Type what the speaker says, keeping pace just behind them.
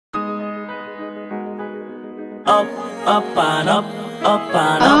up and up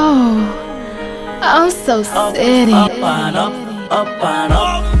and up. Oh, OSOCITY. Up and up and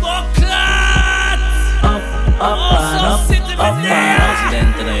up.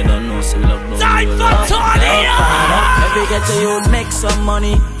 Time for Tony! Every ghetto you'd make some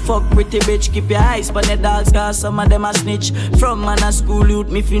money. Fuck pretty bitch, keep your eyes on the dogs, cause some of them a snitch. From man a school youth,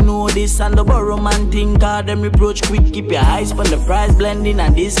 me fi know this. And the borrow man thing, cause them reproach quick. Keep your eyes on the price, blending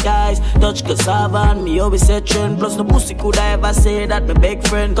and disguise. Touch cassava and me always say trend. Plus no pussy could I ever say that my big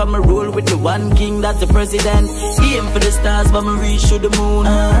friend. Come and roll with the one king, that's the president. Aim for the stars, but me reach to the moon.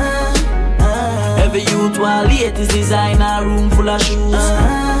 Every youth while latest designer, room full of shoes.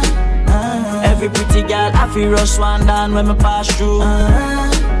 Every pretty girl I feel rush one down when me pass through.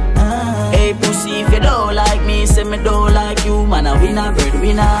 Hey pussy, if you don't like me, say me don't like you. Man a winner, bird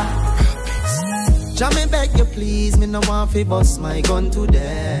winner. Jammy beg you please, me no want fi bust my gun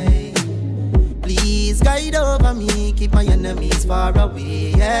today. Please guide over me, keep my enemies far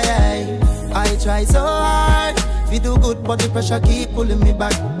away. Yeah. I try so hard, fi do good but the pressure keep pulling me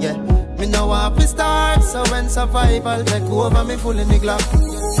back. Yeah, me no want fi start, so when survival take over me full in the glock.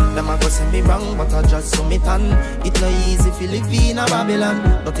 Them a go say me wrong, but I just so me tan. It no easy fi live in a Babylon.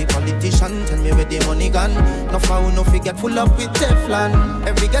 Not a politician, tell me where the money gone. No foul, no fi get full up with Teflon.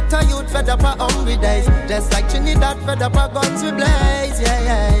 Every ghetto youth fed up a hungry days. Just like Trinidad fed up a guns we blaze.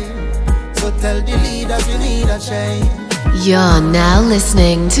 Yeah. So tell the leaders we need a change. You're now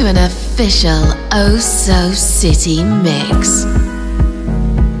listening to an official OSOCITY mix.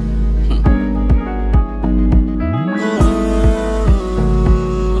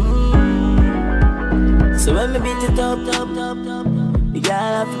 So when me beat it up, the girl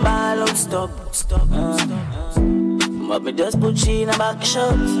have to ball out, stop. But me just put she in a back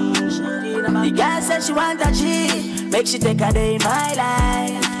shot. The girl said she want a G, make she take a day in my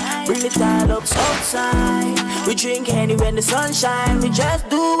life. Bring it all up outside. We drink any when the sun shine. We just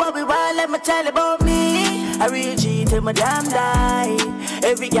do what we want, let me tell you about me. A real G till my damn die.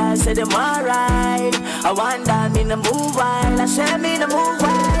 Every girl say them alright. I want that me to move wild. I say me to move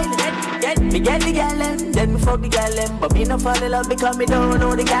wild. Me get the gallem, then me fuck the gallem. But me no fall in love because me don't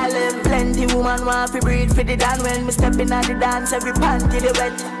know the gallem. Plenty woman want to breathe for the dan. When me step in at the dance, every panty they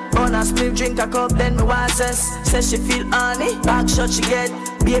wet. On a split, drink a cup, then me want cess. Says she feel honey, back shot she get.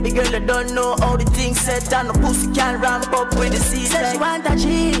 Baby girl, I don't know how the thing set. And the pussy can ramp up with the sea. Says she want a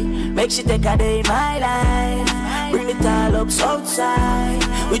G, make she take a day in my life. Bring it all up outside.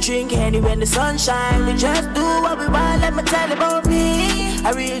 We drink any when the sun shine. We just do what we want, let me tell you about me.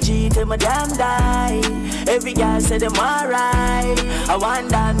 A real G till my damn die. Every girl say them alright. I want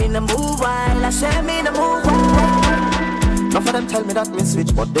that me to move wild. I say me to move wild. None of them tell me that me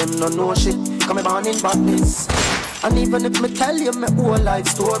switch, but them no know shit. Come me born in badness. And even if me tell you my whole life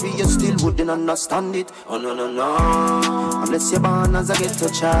story, you still wouldn't understand it. Oh no. Unless you're born as a ghetto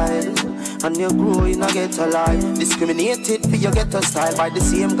child and you grow in a ghetto life, discriminated for your ghetto style by the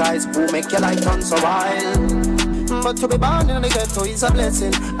same guys who make your life turn so wild. But to be born in the ghetto is a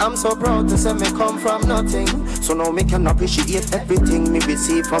blessing. I'm so proud to say me come from nothing. So now me can appreciate everything me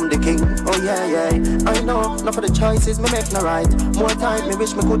receive from the king. Oh yeah, I know, not for the choices me make no right. More time me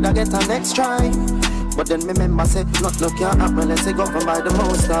wish me coulda get a next try. But then me remember say, not no can't happen unless I governed by the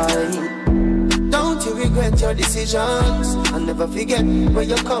Most High. Don't you regret your decisions and never forget where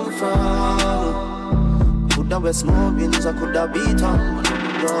you come from. Coulda wear small wins or coulda beat on.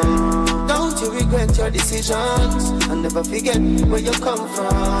 Don't you regret your decisions and never forget where you come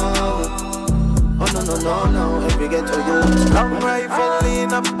from. Oh no, every ghetto youth. Long rifle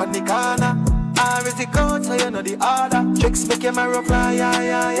lean up on the corner. I is the code, so you know the order. Tricks make your marrow fly,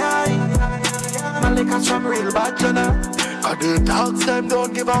 Man, catch some real bad, you know. Cause the dogs, them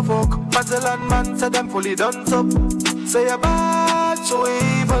don't give a fuck. Basil and man, say them fully done up. Say you're bad, so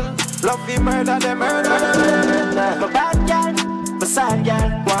evil. Love the murder, they murder. My bad girl, my sad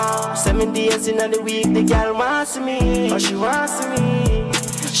girl. Wow, 7 days in the week, the girl wants me. Oh, she wants me.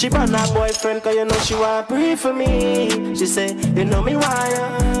 She brought her boyfriend, cause you know she want pray for me. She say, you know me why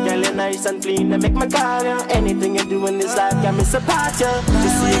ya. Girl, you're nice and clean, and make my call ya. Anything you do in this life, can me support ya. You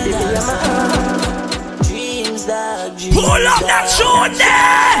see, give me my heart. Dreams that dreams. Pull up that show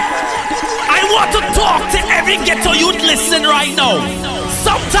there! I want to talk to every ghetto youth listen right now.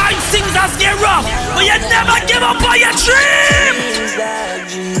 Sometimes things has get rough, but you never give up on your dream.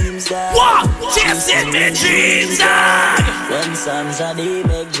 dog. What? Chasing me dreams, dog. When songs are they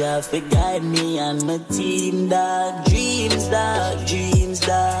make job to guide me and my team, dog. Dreams, dog, dreams,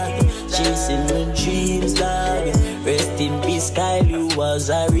 dog. Chasing my dreams, dog. Rest in peace, Gyal, you was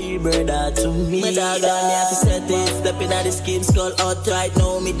a real brother to me. My dog, I have to set it. Stepping at the scheme, skull out right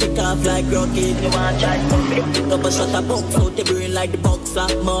now. Me take off like rocket. You want to try to me? Pick up a shot of box out the brain like the box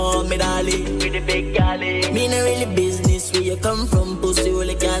of mom, me darling. With the big galley. Me no really business where you come from. Pussy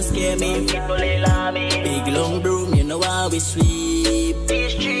only can't scare me. People they love me. Big long broom, you know how we sweep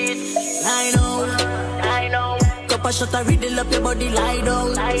these streets. I know. Cup a shot of riddle up your body, lie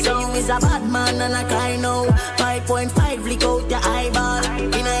down. So you is a bad man and a kind now. 5.5 lick out your eyeball.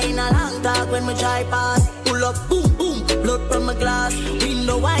 In a long talk when me try pass. Pull up, boom, boom, blood from my glass.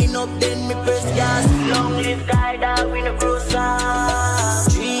 Window wine up, then me press gas. Long live Gyal, dog, we no cross up.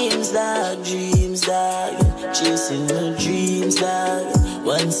 Dreams, dog, dreams, dog. Chasing my dreams, dog.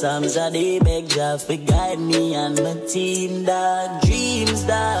 One Psalms a day beg Jah to guide me and my team, dog. Dreams,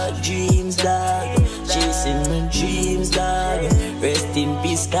 dog, dreams, dog. Chasing my dreams, dog. Rest in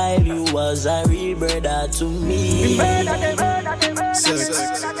peace, Gyal, you was a real brother to me. Sixx.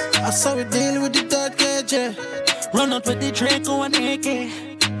 I saw we deal with the third KJ. Run out with the Draco and AK.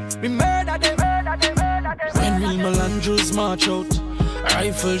 We murder them. When real Melandros march out.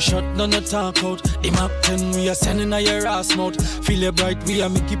 Rifle shot, none of talk out. The map 10, we are sending a your ass mouth. Feel it bright, we are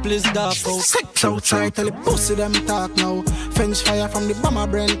make it place dark out. Sixx outside, tell the pussy them talk now. Fence fire from the bomber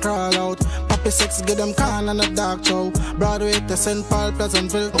brain crawl out. Poppy Sixx, get them can and a dark show. Broadway to St. Paul,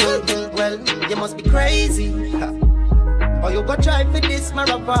 Pleasantville. Well, you must be crazy. Or you go try for this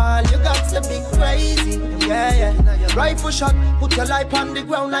marathon, you got to be crazy. Yeah. Rifle shot, put your life on the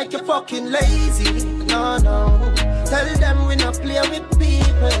ground like you're fucking lazy. No. Tell them we not play with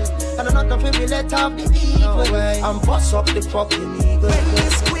people. And I'm not gonna be let off the evil. And bust up the fucking eagle. When me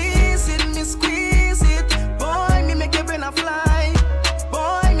squeeze it. Boy, me make your brain a fly.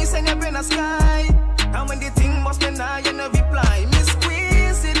 Boy, me send your brain a sky. And when the thing must be now, you no reply. Me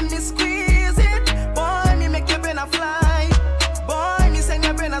squeeze it. Boy, me make your brain a fly. Boy, me send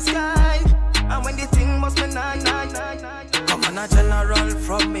your brain a sky. And when the thing must be now. Come on a general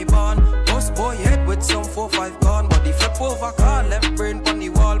from me born. Boss boy head with some 4-5 gun. Body flip over car, left brain on the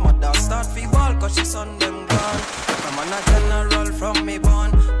wall. Mother start fi ball cause she son them gone. Come on a general from me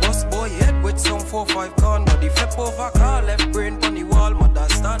born. Boss boy head with some 4-5 gun. Body flip over car, left brain on the wall. Mother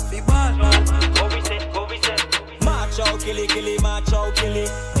start fi ball. Go we set. March out, killy, march out, killy.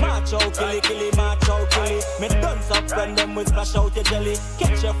 March out, killy, march out, killy. Me dance up when them will splash out your jelly.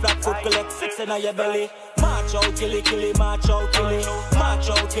 Catch your flat foot, collect 6 in your belly. March out, killy, march out, killy. March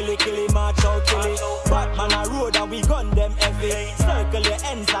out, killy, march out, killy. Batman a road and we gun them heavy. Circle your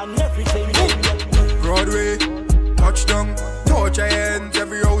ends and everything. Broadway, touchdown. Touch your hands,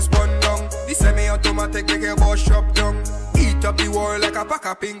 every house burn down. The semi-automatic make your boss shop down. Eat up the wall like a pack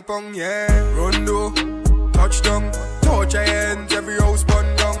of ping pong, yeah. Rondo, touchdown. Touch your hands, every house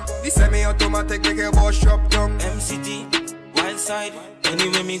burn down. The semi-automatic make your boss shop down. MCT, wild side,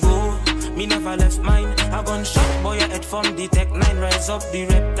 anywhere me go. Me never left mine. A gunshot boy, your head from the Tech 9. Rise up the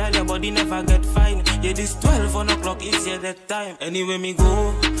reptile, your body never get fine. Yeah, this 12 o'clock is yeah that time. Anyway me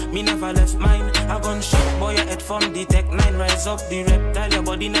go, me never left mine. A gunshot boy, your head from the Tech 9. Rise up the reptile, your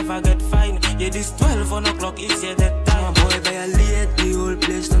body never get fine. Yeah, this 12 o'clock is yeah that time. Boy, violate the whole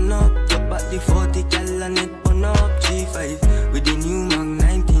place turn up. Drop back the 40 cal and it burn up. G5 with the new Mag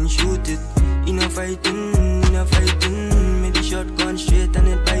 19, shoot it. In a fighting. Me the shotgun straight and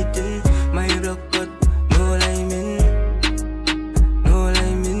it biting. My block cut, no liming,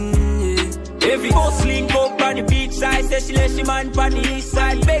 yeah. Every boss link up on the beach side. Say she let she man on the east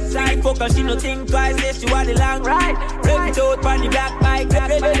side. Big side focus, she no think twice. Say she want the long ride. Rev it out on the black bike.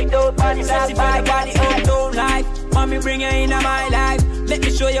 Rev it out on the black bike. Body out own life. Mommy bring her in my life. Let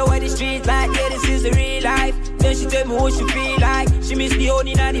me show you what the streets like. Yeah, this is the real life. Then she tell me what she feel like. She miss the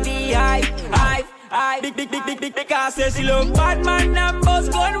only in the beehive. Big because say she love bad man and boss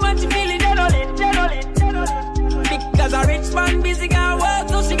gun when she feeling dead because a rich man busy can work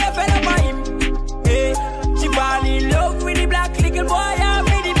so she get fed up by him. Hey, she fall in love with the black little boy and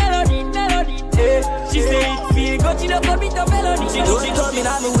with the melody. Hey, she say it feel good, she don't commit a felony. She coming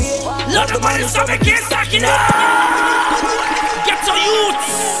on the way. Lot of money so we can't stack it up. Get to youth.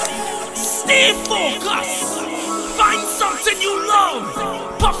 Stay focused. Find something you love.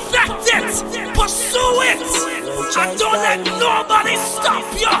 Perfect it, pursue it, and don't let nobody stop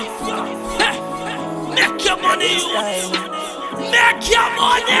you. Make your money, make your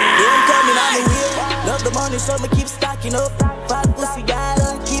money. Don't come in on the way. Love the money, so me keep stacking up. Fat pussy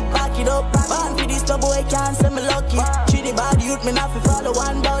Gyal, keep backing up. Man for this, the boy can't say me lucky. Treat Any bad youth, me not fi follow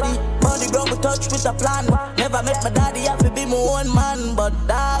one body. Money ground we touch with a plan. Never met my daddy, I fi be my own man. But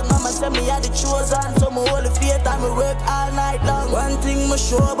dog, mama said me had the chosen. So me hold the faith and me work all night long. One thing me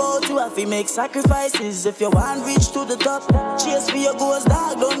sure about you, I fi make sacrifices. If you want reach to the top, chase for your goals,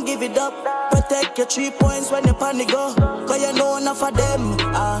 dog, don't give it up. Protect your 3 points when you panic go. Cause you know enough of them.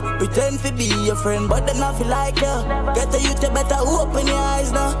 Pretend to be your friend, but they not feel like you. Get the youth, you better open your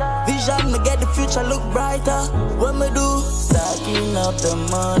eyes now. Vision, me get the future look brighter. What me do? Stacking up the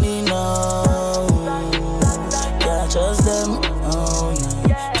money now. Can't trust them, oh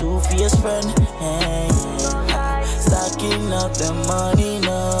yeah. Two-faced friend, hey, yeah. Stacking up the money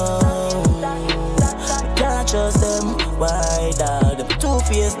now. Can't trust them, why dog? Them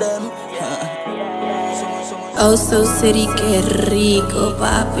two-faced them. OSOCITY, que rico,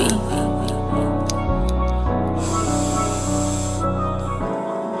 papi.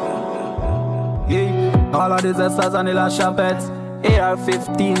 Yeah, all of these essers and the last chapettes.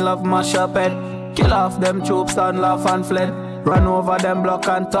 AR-15 love my chapet. Kill off them troops and laugh and fled. Run over them block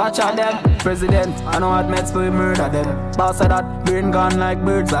and torture them. President, I know admits we murder them. Boss of that, brain gone like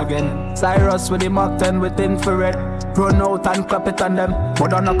birds again. Cyrus with the Mach 10 with infrared. Run out and clap it on them,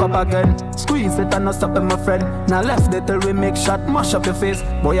 but don't knock up again. Squeeze it and not stop it, my friend. Now left it till we make shot, mash up your face.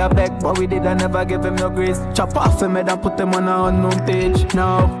 Boy I beg, but we did, I never give him no grace. Chop off him head and put him on an unknown page.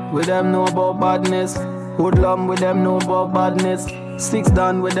 Now, with them know about badness. Hoodlum with them know about badness. Sixx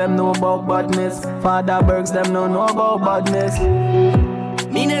done with them know about badness. Father Bergs them know about badness.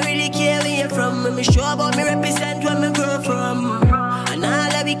 Me no really care where you're from. Me sure about me represent where me grow from. And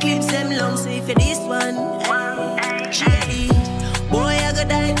all of we clips them long, so if you're this one, hey, boy I go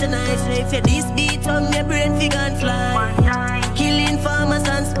die tonight. So if you're this beat on your brain figure and fly. Killing farmers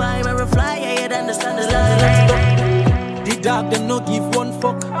and spy, my fly ahead and the sun is light. The dog them no give one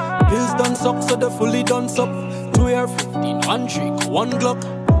fuck. Pills done suck, so they fully done suck. 2 AR-15, 1 trick, 1 Glock,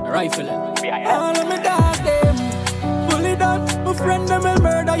 rifle. All of me dog them fully done. My friend them will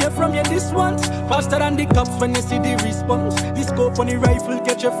murder you from your this once. Faster than the cops when you see the response. The scope on the rifle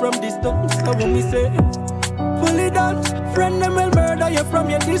catch you from distance. That's what me say. Fully done. Friend them will murder you from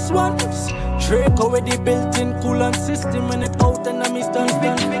your this once. Draco with the built-in coolant system when it out and I miss done.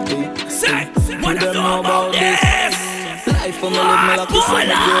 Say, what do you know about this? Life for me live me like a son.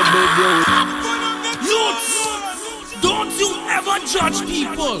 Youths, don't you ever judge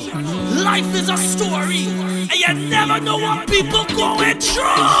people. Life is a story, and you never know what people going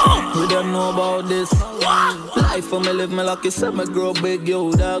through. We don't know about this. What? Life for me live me like a son. Me grow big,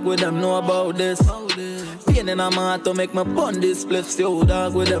 yo dog. We them know about this. Pain in my heart to make me bun this spliffs, yo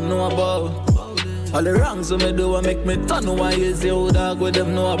dog. We them know about. All the wrongs that me do, I make me turn why is yo dog. We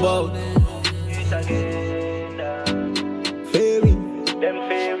them know about. Fairy, them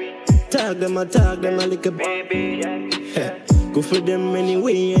fairy. Tag them a like a baby. Go for them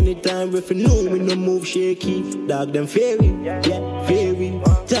anyway, anytime. If you know we no move shaky. Dog them fairy, yeah, fairy.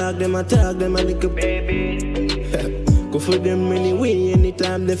 Tag them a like a baby. Go for them anyway,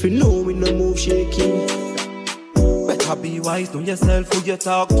 anytime. If you know we no move shaky. Better be wise, know yourself who you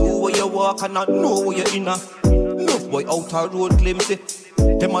talk to, where you walk and not know where you're in. No boy out a road glimpse it.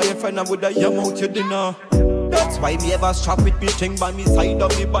 Them are your friend and with a yam out your dinner. That's why me ever strap with me thing by me side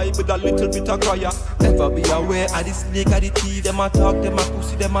of me Bible with a little bit of crier. Never be aware of the snake or the thief. Them a talk, them a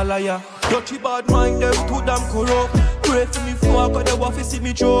pussy, them a liar. Dirty bad mind, them too damn corrupt. Pray for me for cause they want to see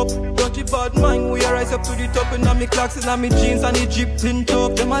me drop. Dirty bad mind, we a rise up to the top. And me clocks and me jeans and Egyptian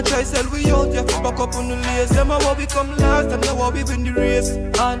top. Them a try sell we out, yeah, back up on the lace. Them a want we come last, them know how we win the race.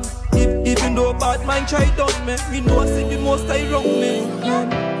 And even though bad mind try down me, we know I see the most I wrong me.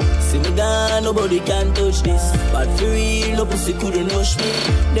 See me gone, nobody can touch this. But for real, no pussy couldn't rush me.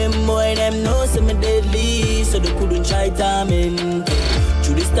 Them boy, them know say me deadly, so they couldn't try timing.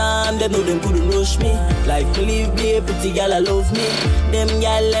 Through this time, them know them couldn't rush me. Life me live, be a pretty gal, I love me. Them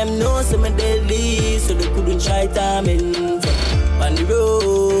gal, them know say me deadly, so they couldn't try timing. On the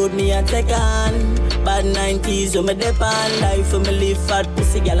road, me a take on. Bad 90s, so me depend. Life for me live fat,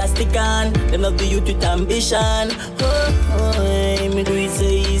 pussy gal, I stick on. Them love the youth with ambition. Me do it so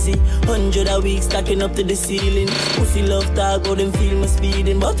easy. 100 a week stacking up to the ceiling. Pussy love talk, how them feel me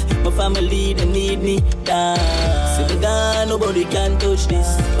speeding. But my family, they need me down. See me gone, nobody can touch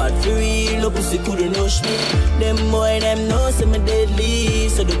this. But for real, no pussy couldn't rush me. Them boy, them know say me deadly,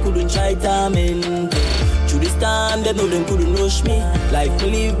 so they couldn't try timing. Through this time, them know them couldn't rush me. Like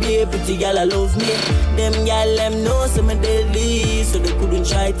believe me, pretty gal I love me. Them gal them know some me deadly, so they couldn't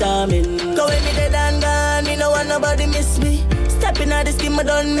try timing. Cause when me dead and gone, me no want nobody miss me. Stepping out the scheme, I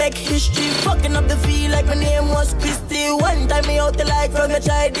don't make history. Fucking up the feel like my name was Christy. One time me out the light from a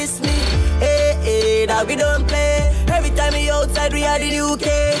child diss me. Hey, hey, now we don't play. Every time we outside, we are the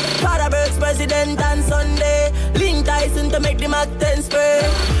UK. Fatherberg's president on Sunday. Link Tyson to make the Mac 10 spray.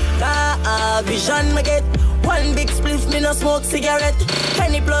 Vision me get. One big spliff, me no smoke cigarette.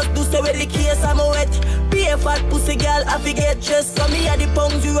 Penny plus do so with the case I'm wet. Be a fat pussy girl, I forget dressed. So me at the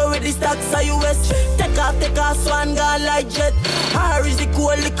pound zero with the stacks of US. Take off, swan gone like jet. Or is the cool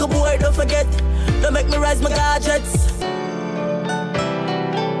little boy, don't forget. Don't make me rise my gadgets.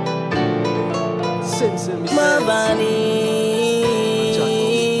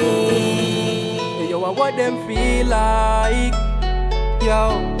 Hey, yo, what them feel like?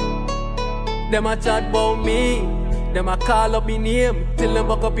 Yo, them a chat about me. Them a call up me name till them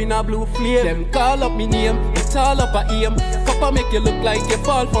buck up in a blue flame. Them call up me name, it's all up a aim. Copper make you look like you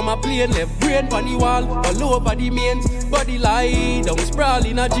fall from a plane. Left brain on the wall, all over the mains. Body lie down, sprawl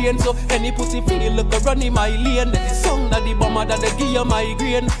in a drain. So any pussy feel look a run in my lane. That the sound of the bomber that they give you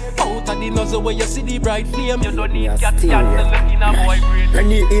migraine. Out of the nozzle where you see the bright flame. You don't need cat to look in a boy brain.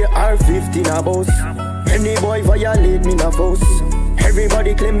 Any AR-15 a boss. Any boy violate me na force.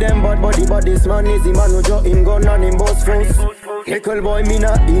 Everybody claim them bad body, but this man is the man who draw him gun and him boss force. Little boy me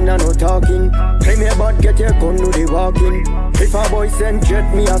not in and no talking. Play me bad, get your gun, do the walking. If a boy send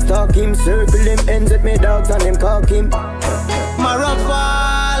jet, me a stalk him. Circle him, ends at me dogs and them cock him.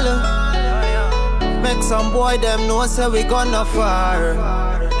 Marafal, make some boy them know say we gonna fire.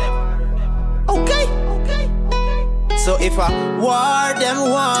 Okay. So if a war them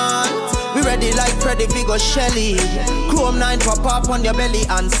want, we ready like Freddy Vigo Shelly. Chrome 9 pop up on your belly.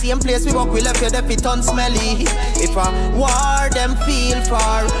 And same place we walk, we left your defeat unsmelly. If a war them feel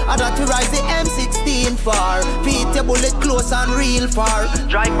far, I got to rise the M16 far. Feet your bullet close and real far.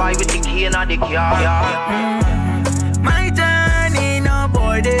 Drive by with the key in the car. My journey, no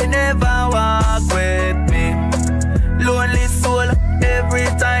boy, they never walk with me. Lonely soul, every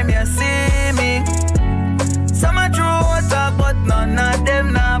time you see me. Some a true talk, but none of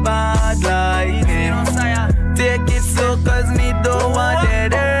them not bad like me. Take it slow, cause me don't want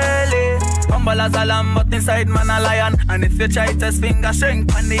it early. Humble as a lamb, but inside man a lion. And if you try to finger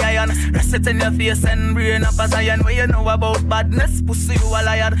shrink on the iron, rest it in your face and brain up as iron. What you know about badness, pussy you a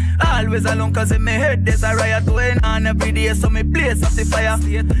liar. Always alone, cause in my head there's a riot going on every day. So me blaze up the fire.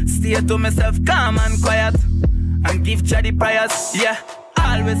 Stay to myself calm and quiet, and give Jah the prayers. Yeah,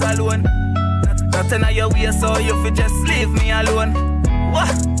 always alone. Nothing on your way, so you fi just leave me alone. What?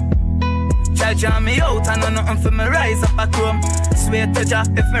 Try jam me out and know nothing for me rise up a chrome. Swear to Jah,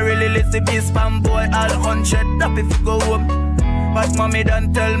 if me really live the beast spam boy, all 100 up if you go home. But mommy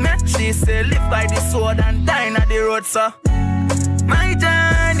don't tell me, she say live by the sword and die on the road, so. My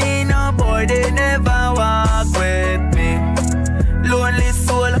journey, no boy, they never walk with me. Lonely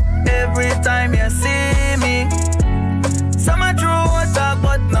soul, every time you see me. Some are true talk,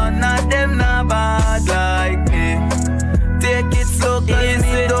 but none of them not bad like me. Take it slow, cause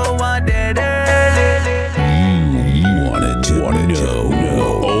me don't want it early. Wanted to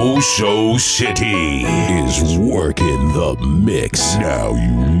know. OSOCITY is working the mix. Now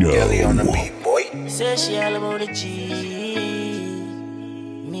you know. Gyal on the beat, boy. Say she all about the G.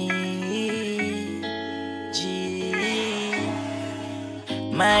 Me. G.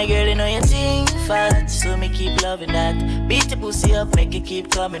 My girl, you know you think fat, so me keep loving that. Beat the pussy up, make it keep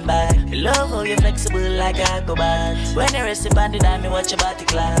coming back. I love how you're flexible like a acrobat. When you rest the bandit and me watch your body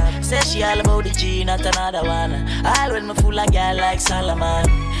clap. Say she all about the G, not another one. All when me fool like girl like Solomon.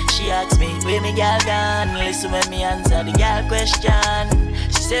 She asks me, where me girl gone? Listen when me answer the girl question.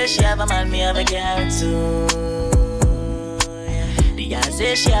 She says she have a man, me have a girl too. The girl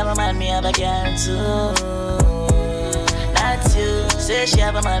says she have a man, me have a girl too. That's you. Say she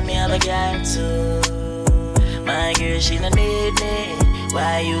have a man, me have a girl too. My girl, she don't need me.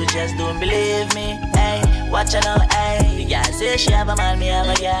 Why you just don't believe me? Hey, watch her now, hey. The girl say she have a man, me have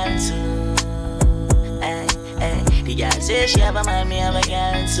a girl too. Hey, hey. The girl say she have a man, me have a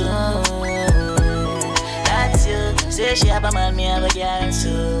girl too. That's you. Say she have a man, me have a girl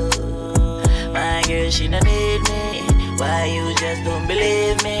too. My girl, she don't need me. Why you just don't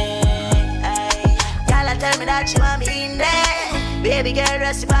believe me? Tell me that you want me in there. Baby girl,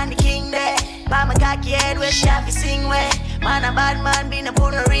 rest upon the king there. By my cocky head where she have to sing where. Man a bad man, be no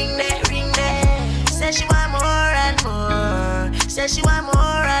put no ring there, ring there. Say she want more and more. Say she want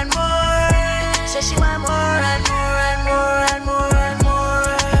more and more. Say she want more and more and more and more and more.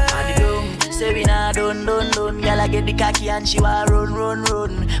 And the doom, say we nah done. Girl, I get get the cocky and she wa run, run,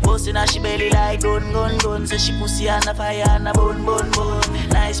 run. Busting her she belly like gun, gun, gun. Say she pussy and a fire and a bun, bun, bun.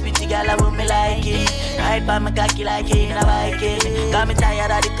 Nice pretty girl, I want me like it. Ride by my cocky like it in a Viking. Got me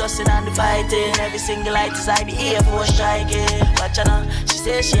tired of the cussing and the fighting. Every single light is like the Air Force striking. Watch her now, she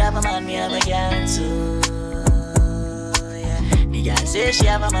says she have a man, me have a girl too. Yeah. The girl says she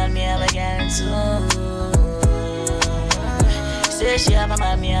have a man, me have a girl too. Say she have a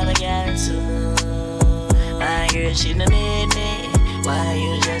man, me have a girl too. My girl, she don't need me. Why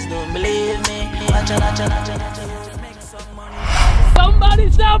you just don't believe me? Watch her, watch her, watch her, watch her.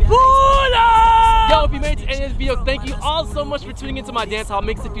 Somebody shout Buddha! Yo, if you made it to the end of this video, thank you all so much for tuning into my dancehall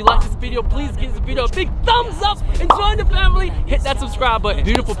mix. If you like this video, please give this video a big thumbs up and join the family. Hit that subscribe button.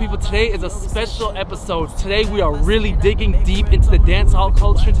 Beautiful people, today is a special episode. Today we are really digging deep into the dancehall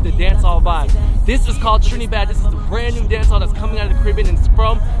culture, into the dancehall vibe. This is called Trinidad. This is the brand new dancehall that's coming out of the Caribbean and it's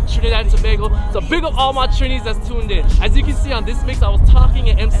from Trinidad and Tobago. So big up all my Trinis that's tuned in. As you can see on this mix, I was talking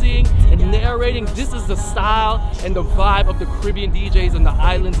and emceeing and narrating. This is the style and the vibe of the Caribbean DJs and the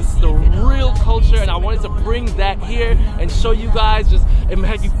islands. This is the real culture, and I wanted to bring that here and show you guys just and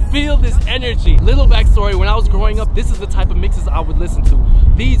make you feel this energy. Little backstory, when I was growing up, this is the type of mixes I would listen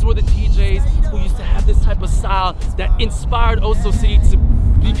to. These were the DJs who used to have this type of style that inspired OSOCITY to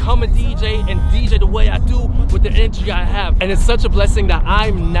become a DJ and DJ the way I do with the energy I have. And it's such a blessing that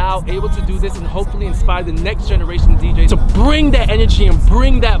I'm now able to do this and hopefully inspire the next generation of DJs to bring that energy and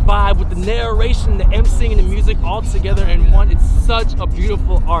bring that vibe with the narration, the emceeing, and the music all together in one. It's such a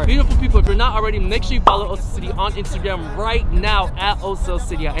beautiful art. Beautiful people, if you're not already, make sure you follow OSOCITY on Instagram right now at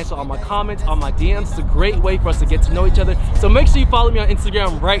OSOCITY. I answer all my comments, all my DMs. It's a great way for us to get to know each other. So make sure you follow me on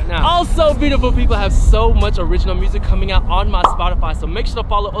Instagram right now. Also, beautiful people, I have so much original music coming out on my Spotify. So make sure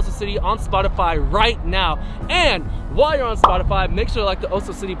to follow OSOCITY on Spotify right now. And while you're on Spotify, make sure to like the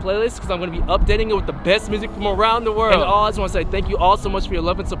OSOCITY playlist because I'm going to be updating it with the best music from around the world. And I just want to say thank you all so much for your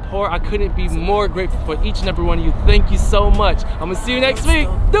love and support. I couldn't be more grateful for each and every one of you. Thank you so much. I'm going to see you next week.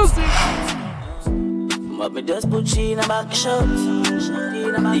 Deuces! But me just put she in a back shot.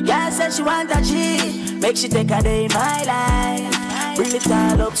 The girl said she want a G. Make she take a day in my life. Bring it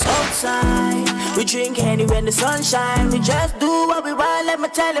all up outside. We drink any when the sun shine. We just do what we want. Let me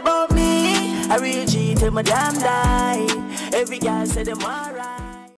tell you about me. I real G till my damn die. Every girl said them alright.